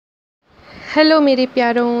Hello मेरे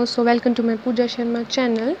प्यारों, welcome to my Puja Sharma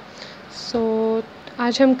channel. सो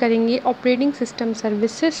आज हम करेंगे ऑपरेटिंग सिस्टम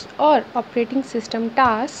सर्विसेज और operating system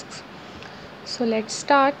tasks. So let's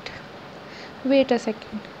start. Wait a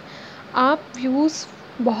second. आप व्यूज़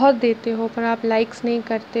बहुत देते हो पर आप लाइक्स नहीं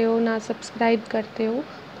करते हो, ना सब्सक्राइब करते हो,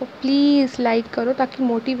 तो प्लीज़ लाइक करो ताकि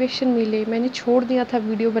मोटिवेशन मिले। मैंने छोड़ दिया था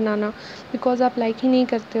वीडियो बनाना बिकॉज़ आप लाइक ही नहीं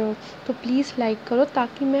करते हो, तो प्लीज़ लाइक करो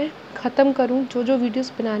ताकि मैं ख़त्म करूँ। जो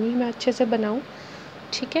वीडियोस बनानी है मैं अच्छे से बनाऊँ,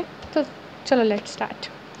 ठीक है। तो चलो let's start.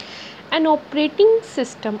 An operating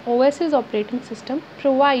system, OS is operating system,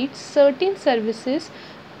 provides certain services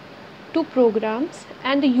to programs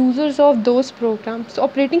and the users of those programs. तो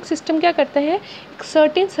ऑपरेटिंग सिस्टम क्या करता है, एक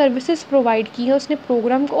सर्टेन सर्विसेज प्रोवाइड की है उसने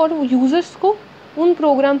प्रोग्राम को और यूज़र्स को, उन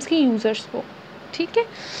प्रोग्राम्स के यूज़र्स को, ठीक है।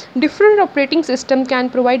 Different operating system can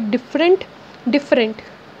provide different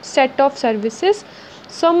set of services.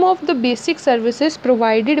 Some of the basic services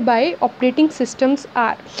provided by operating systems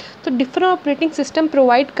are. तो डिफरेंट ऑपरेटिंग सिस्टम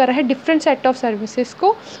प्रोवाइड कर रहा है डिफरेंट सेट ऑफ सर्विसेज को,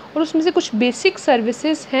 और उसमें से कुछ बेसिक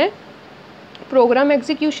सर्विसेज हैं program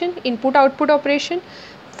execution, input output operation,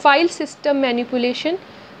 file system manipulation,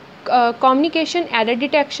 communication, error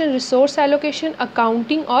detection, resource allocation,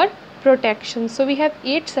 accounting or protection. So we have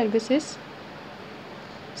 8 services.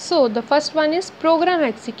 So the first one is program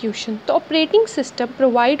execution. The operating system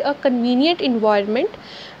provide a convenient environment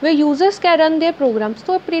where users can run their programs.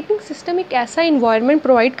 तो operating system एक ऐसा environment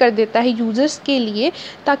provide कर देता है users के लिए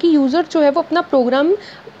ताकि user जो है वो अपना program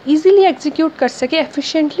easily execute कर सके,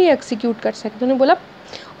 efficiently execute कर सके। तो उन्होंने बोला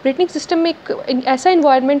ऑपरेटिंग सिस्टम में एक ऐसा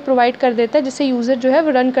इन्वायरमेंट प्रोवाइड कर देता है जिससे यूज़र जो है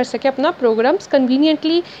वो रन कर सके अपना प्रोग्राम्स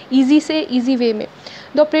कन्वीनियंटली, ईजी वे में.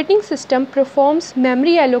 The operating system performs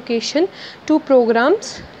memory allocation to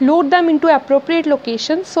programmes, load them into appropriate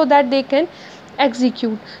location so that they can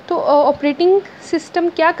execute. तो ऑपरेटिंग सिस्टम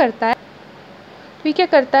क्या करता है, तो ये क्या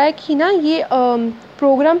करता है कि ना ये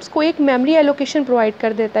प्रोग्राम्स को एक मेमोरी एलोकेशन प्रोवाइड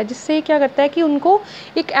कर देता है, जिससे क्या करता है कि उनको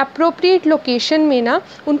एक अप्रोप्रिएट लोकेशन में ना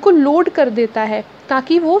उनको लोड कर देता है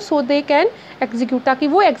ताकि वो सो दे कैन एग्जीक्यूट, ताकि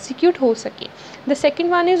वो एग्जीक्यूट हो सके. The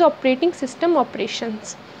second one is operating system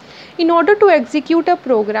operations. In order to execute a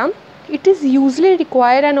programme it is usually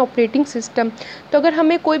require an operating system. तो अगर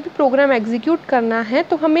हमें कोई भी प्रोग्राम एग्जीक्यूट करना है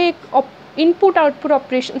तो हमें एक इनपुट आउटपुट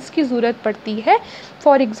ऑपरेशंस की ज़रूरत पड़ती है.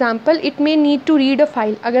 For example it may need to read a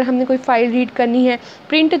file, अगर हमने कोई फाइल रीड करनी है.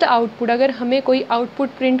 प्रिंट द आउटपुट, अगर हमें कोई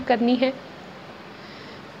आउटपुट प्रिंट करनी है.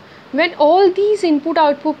 When all these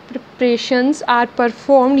input-output operations are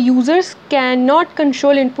performed, users cannot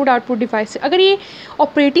control input-output device. अगर ये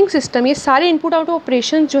ऑपरेटिंग सिस्टम ये सारे इनपुट-आउटपुट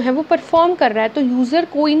ऑपरेशन जो है वो परफॉर्म कर रहा है तो यूज़र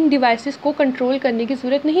को इन डिवाइसेस को कंट्रोल करने की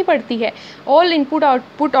ज़रूरत नहीं पड़ती है. ऑल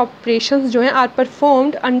इनपुट-आउटपुट ऑपरेशंस जो हैं are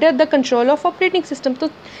performed under the control of operating system. तो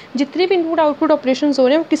जितने भी इनपुट-आउटपुट ऑपरेशंस हो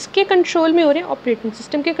रहे हैं वो किसके कंट्रोल में हो रहे हैं, ऑपरेटिंग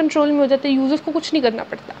सिस्टम के कंट्रोल में हो जाते हैं. यूज़र्स को कुछ नहीं करना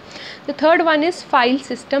पड़ता. The third one is file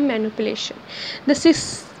system manipulation. The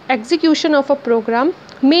execution of a program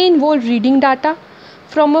may involve reading data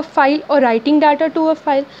from a file or writing data to a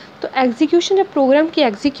file. तो एग्जीक्यूशन, जब प्रोग्राम की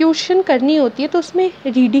एग्जीक्यूशन करनी होती है तो उसमें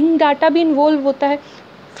रीडिंग डाटा भी इन्वॉल्व होता है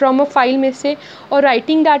फ्रॉम अ फाइल में से, और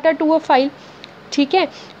writing data to a file, ठीक है.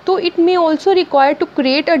 तो it may also require to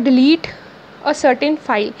create a delete a certain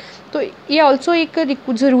file. तो ये ऑल्सो एक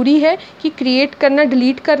ज़रूरी है कि क्रिएट करना,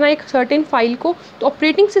 डिलीट करना एक सर्टेन फाइल को. तो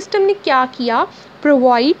ऑपरेटिंग सिस्टम ने क्या किया,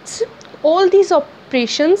 provides all these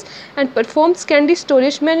operations and perform secondary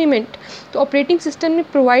storage management. तो ऑपरेटिंग सिस्टम ने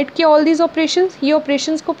प्रोवाइड किया ऑल दीज ऑपरेशंस, ये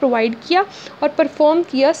ऑपरेशंस को प्रोवाइड किया और परफॉर्म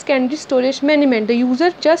किया secondary storage management. The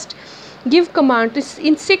user just give command. तो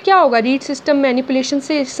इनसे क्या होगा, रीड सिस्टम मैनिपुलेशन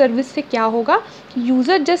से, इस सर्विस से क्या होगा,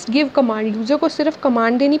 user just give command, user को सिर्फ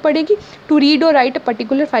कमांड देनी पड़ेगी टू रीड और राइट अ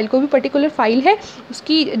पर्टिकुलर फाइल. कोई भी पर्टिकुलर फाइल है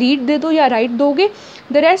उसकी रीड दे दो या राइट दोगे.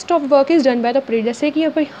 The rest of work is done by the operator. जैसे कि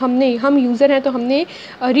भाई हम यूज़र हैं तो हमने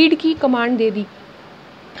रीड की कमांड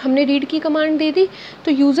दे दी,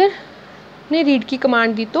 तो यूज़र ने रीड की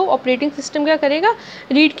कमांड दी तो ऑपरेटिंग सिस्टम क्या करेगा,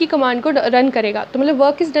 रीड की कमांड को रन करेगा. तो मतलब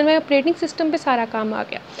work is done by operating system पे सारा काम आ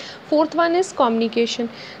गया. Fourth one is communication.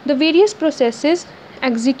 The various processes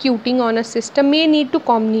executing on a system may need to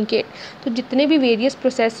communicate. तो जितने भी वेरियस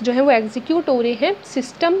प्रोसेस जो हैं वो एग्जीक्यूट हो रहे हैं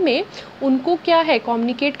सिस्टम में, उनको क्या है,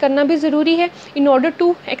 कम्युनिकेट करना भी ज़रूरी है. In order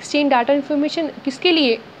to exchange data information, किसके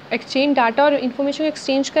लिए, एक्सचेंज डाटा और इन्फॉर्मेशन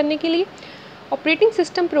एक्सचेंज करने के लिए. Operating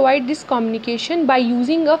system provide this communication by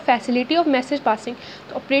using a facility of message passing.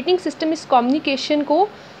 तो ऑपरेटिंग सिस्टम इस कम्युनिकेशन को,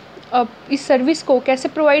 इस सर्विस को कैसे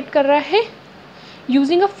प्रोवाइड कर रहा है,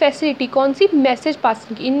 यूजिंग अ फैसिलिटी. कौन सी, message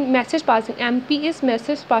passing. In message passing, MP is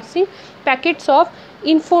message passing packets of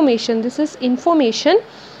information, this is information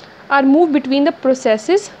are move between the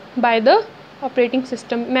processes by the operating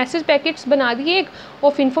system message packets बना दिए एक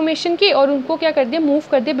of information के और उनको क्या कर दिया, मूव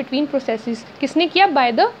कर दिया बिटवीन प्रोसेसेस। किसने किया?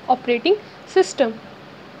 By the operating system.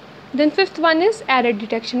 Then fifth one is error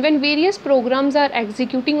detection. When various programs are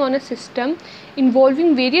executing on a system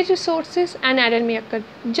involving various resources, an error may occur.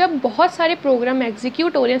 जब बहुत सारे प्रोग्राम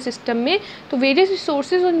एग्जीक्यूट हो रहे हैं सिस्टम में तो वेरियस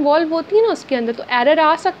रिसोर्सेज इन्वॉल्व होती हैं ना उसके अंदर, तो एरर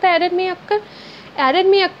आ सकता है। एरर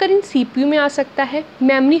में अक्कर इन CPU में आ सकता है,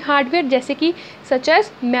 मेमोरी हार्डवेयर जैसे कि such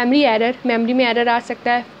as memory error, memory में एरर आ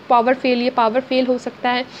सकता है, पावर फेल हो सकता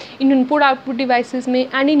है इन इनपुट आउटपुट डिवाइसेस में,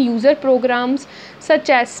 and in user programmes such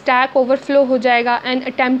as stack overflow हो जाएगा and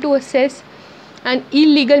attempt to assess and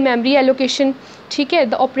illegal memory allocation. ठीक है,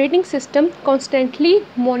 the operating system constantly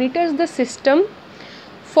monitors the system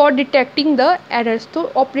for detecting the errors. तो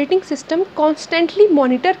operating system constantly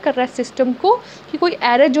monitor कर रहा है system को कि कोई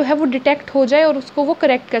एरर जो है वो डिटेक्ट हो जाए और उसको वो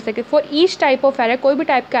करेक्ट कर सके। For each type of error, कोई भी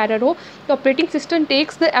टाइप का एरर हो तो operating system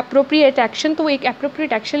takes the appropriate action, तो वो एक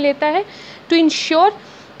अप्रोप्रिएट एक्शन लेता है टू इंश्योर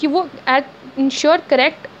कि वो ensure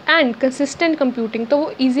correct and consistent computing. तो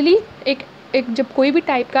वो ईजिली एक जब कोई भी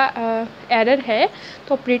टाइप का एरर है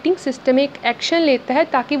तो ऑपरेटिंग सिस्टम एक एक्शन लेता है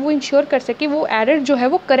ताकि वो इंश्योर कर सके वो एरर जो है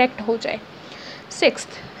वो करेक्ट हो जाए।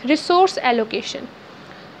 Sixth, resource allocation.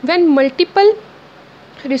 When multiple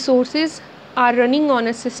resources are running on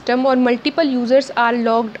a system or multiple users are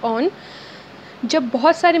logged on, जब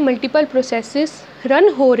बहुत सारे मल्टीपल प्रोसेसेस रन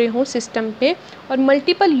हो रहे हों सिस्टम पे और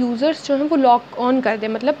मल्टीपल यूज़र्स जो हैं वो लॉग ऑन कर दें,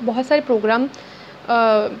 मतलब बहुत सारे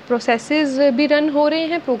प्रोसेसेस भी रन हो रहे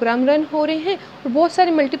हैं, प्रोग्राम रन हो रहे हैं और बहुत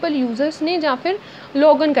सारे मल्टीपल यूज़र्स ने या फिर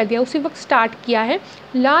लॉग ऑन कर दिया, उसी वक्त स्टार्ट किया है।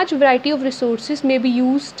 लार्ज वैरायटी ऑफ रिसोर्सेज में बी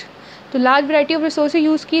यूज्ड, तो large variety of resources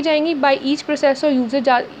use की जाएंगी बाय ईच प्रोसेसर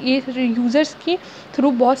यूज़र्स की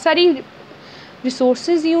थ्रू बहुत सारी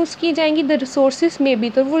रिसोर्सेज यूज़ की जाएंगी। द रिसोर्सेज में भी,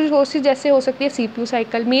 तो वो रिसोर्सेज जैसे हो सकती है CPU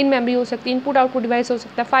साइकिल, मेन मेमोरी हो सकती है, इनपुट आउटपुट डिवाइस हो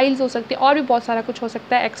सकता है, फाइल्स हो सकती है और भी बहुत सारा कुछ हो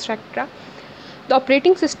सकता है extra. The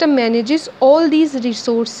operating system manages all these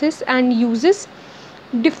resources and uses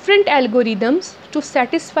different algorithms to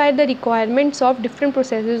satisfy the requirements of different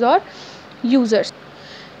processes और यूज़र्स।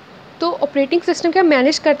 तो ऑपरेटिंग सिस्टम क्या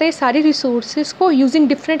मैनेज करता है सारी रिसोर्सेज को यूजिंग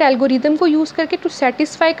डिफरेंट एल्गोरिदम को यूज़ करके टू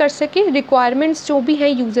सेटिस्फाई कर सके रिक्वायरमेंट्स जो भी हैं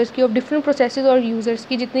यूज़र्स की, ऑफ डिफरेंट प्रोसेसेस और यूज़र्स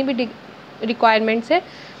की जितनी भी रिक्वायरमेंट्स है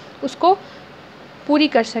उसको पूरी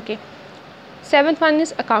कर सके। Seventh one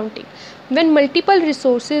is accounting. When multiple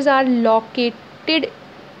resources are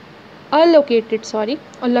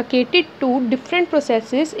allocated to different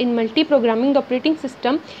processes in multi-programming, the operating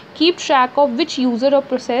system keep track of which user or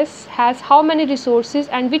process has how many resources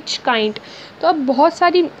and which kind. तो अब बहुत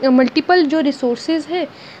सारी multiple जो resources हैं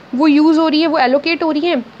वो use हो रही है, वो एलोकेट हो रही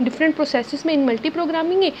हैं डिफरेंट प्रोसेसेस में इन मल्टी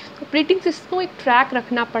प्रोग्रामिंग है। ऑपरेटिंग सिस्टम को एक ट्रैक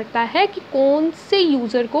रखना पड़ता है कि कौन से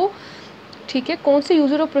यूज़र को, ठीक है, कौन से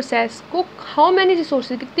यूज़र और प्रोसेस को हाउ मैनी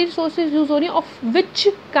रिसोर्सेज, कितनी रिसोर्सेज यूज़ हो रही हैं, ऑफ विच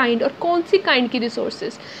काइंड, और कौन सी काइंड की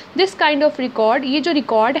resources. This kind of record, ये जो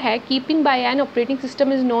रिकॉर्ड है keeping bye an operating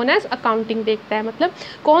system is known as accounting. देखता है मतलब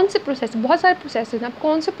कौन से प्रोसेस, बहुत सारे प्रोसेस हैं,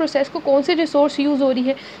 कौन से प्रोसेस को कौन सी रिसोर्स यूज़ हो रही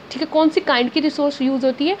है, ठीक है, कौन सी काइंड की रिसोर्स यूज़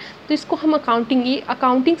होती है, तो इसको हम अकाउंटिंग, ये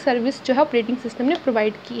अकाउंटिंग सर्विस जो है ऑपरेटिंग सिस्टम ने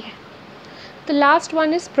प्रोवाइड की है। तो लास्ट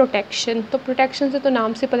वन इज़ प्रोटेक्शन. तो प्रोटेक्शन से तो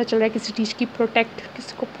नाम से पता चल रहा है किसी चीज़ की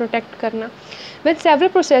किसी को प्रोटेक्ट करना. When several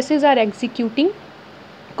processes are executing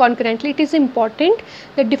concurrently it is important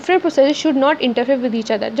that different processes should not interfere with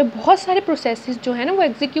each other. जब बहुत सारे प्रोसेसेस जो है ना वो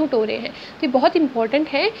एग्जीक्यूट हो रहे हैं तो ये बहुत इंपॉर्टेंट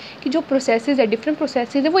है कि जो प्रोसेसेस है, डिफरेंट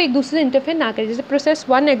प्रोसेसेस है, वो एक दूसरे से इंटरफेयर ना करें. जैसे प्रोसेस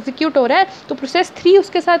 1 एग्जीक्यूट हो रहा है तो प्रोसेस 3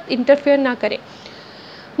 उसके साथ इंटरफेयर ना करे.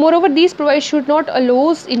 Moreover, these provides should not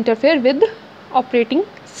allows interfere with operating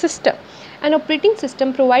system. An operating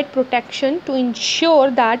system provide protection to ensure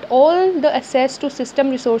that all the access to system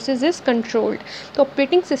resources is controlled. तो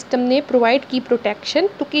operating system ने provide की protection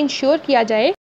तो कि ensure किया जाए